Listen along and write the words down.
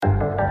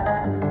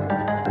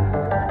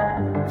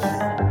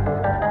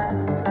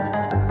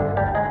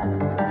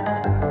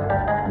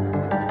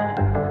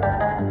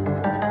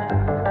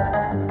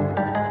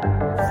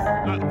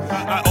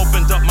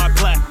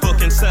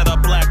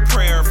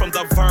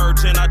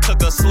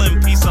took a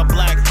slim piece of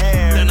black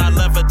hair. Then I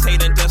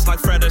levitate and dance like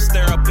Fred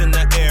Astaire up in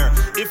the air.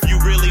 If you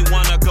really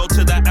wanna go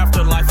to that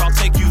afterlife, I'll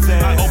take you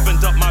there. I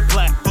opened up my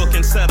black book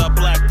and said a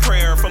black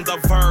prayer. From the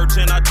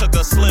Virgin, I took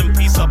a slim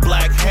piece of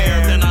black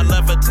hair. Then I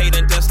levitate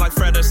and dance like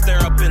Fred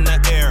Astaire up in the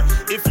air.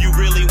 If you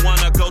really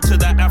wanna go to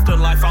that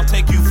afterlife, I'll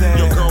take you there.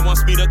 Your girl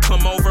wants me to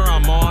come over,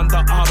 I'm on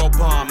the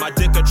Autobahn. My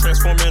dick a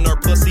transform in her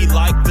pussy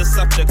like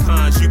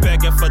Decepticons. She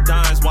begging for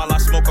dimes while I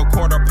smoke a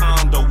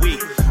 £1/4 a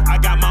week. I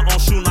got my own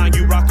shoe line,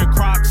 you rockin'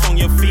 Crocs on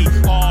your feet.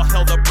 All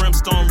hell the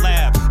Brimstone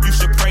Lab, you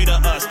should pray to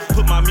us.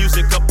 Put my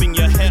music up in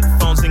your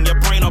headphones and your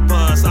brain a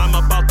buzz. I'm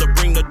about to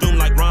bring the doom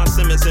like Ron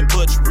Simmons and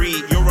Butch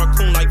Reed. You're a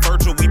coon like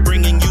Virgil, we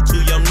bringing you to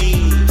your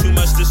knees. Too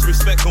much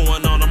disrespect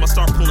going on, I'ma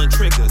start pulling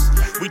triggers.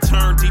 We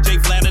turn DJ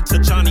Vlad into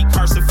Johnny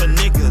Carson for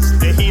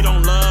niggas. And he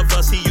don't love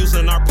us, he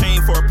using our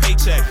pain for a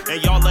paycheck.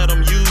 And y'all let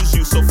him use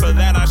you, so for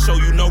that I show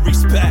you no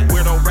respect.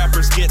 Weirdo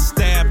rappers get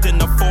stabbed in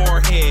the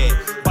forehead.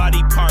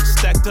 Body parts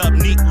stacked up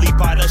neatly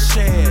by the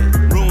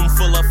shed. Room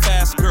full of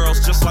fast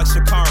girls just like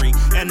Shikari.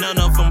 And none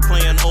of them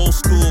playing old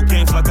school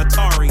games like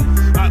Atari.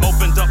 I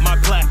opened up my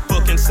black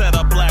book and said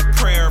a black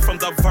prayer. From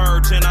the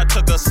Virgin, I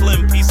took a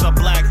slim piece of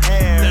black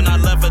hair. Then I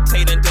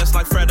levitate and dance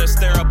like Fred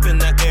Astaire up in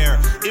the air.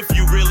 If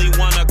you really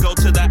wanna go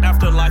to that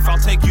afterlife, I'll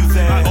take you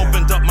there. I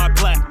opened up my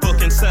black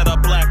book and said a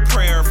black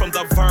prayer. From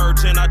the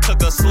Virgin, I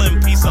took a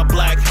slim piece of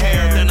black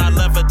hair. Then I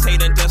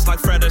levitate and dance like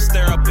Fred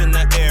Astaire up in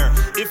the air.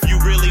 If you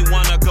really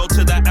wanna go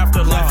to that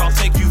afterlife, I'll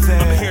take you there.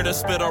 I'm here to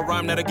spit a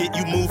rhyme that'll get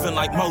you moving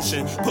like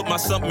motion. Put my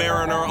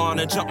Submariner on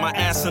and jump my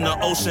ass in the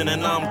ocean.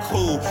 And I'm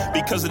cool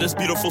because of this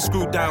beautiful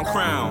screwed down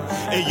crown.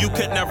 And you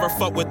could never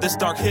fuck with this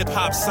dark hip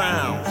hop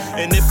sound.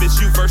 And if it's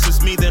you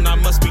versus me, then I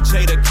must be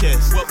Jada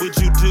Kiss. What would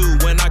you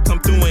do when I come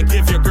through and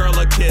give your girl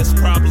a kiss?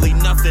 Probably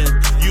nothing.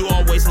 You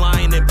always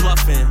lying and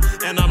bluffing.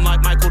 And I'm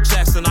like Michael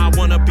Jackson, I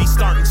wanna be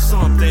starting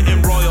something.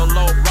 In Royal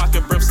Low,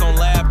 rocking Brimstone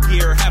Lab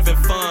gear, having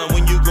fun.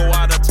 When you go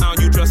out of town,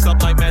 you dress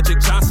up like Magic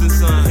Johnson's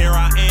son. Here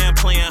I am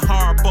playing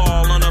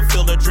hardball on a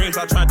field of dreams.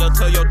 I tried to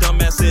tell your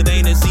dumb ass it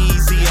ain't as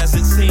easy as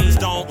it seems.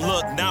 Don't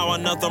look now,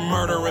 another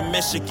murder in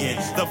Michigan.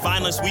 The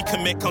violence we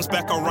commit comes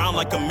back around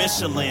like a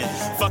Michelin.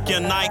 Fuck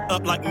your night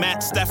up like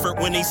Matt Stafford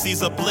when he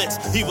sees a blitz.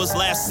 He was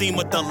last seen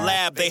with the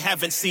Lab, they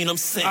haven't seen him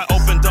since. I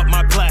opened up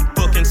my black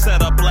book and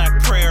said a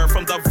black prayer.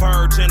 From the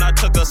Virgin, I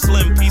took a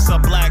slim piece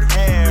of black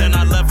hair. Then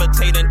I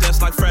levitate and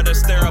dance like Fred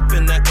Astaire up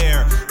in the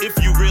air.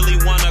 If you really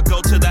wanna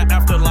go to that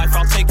afterlife,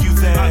 I'll take you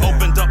there. I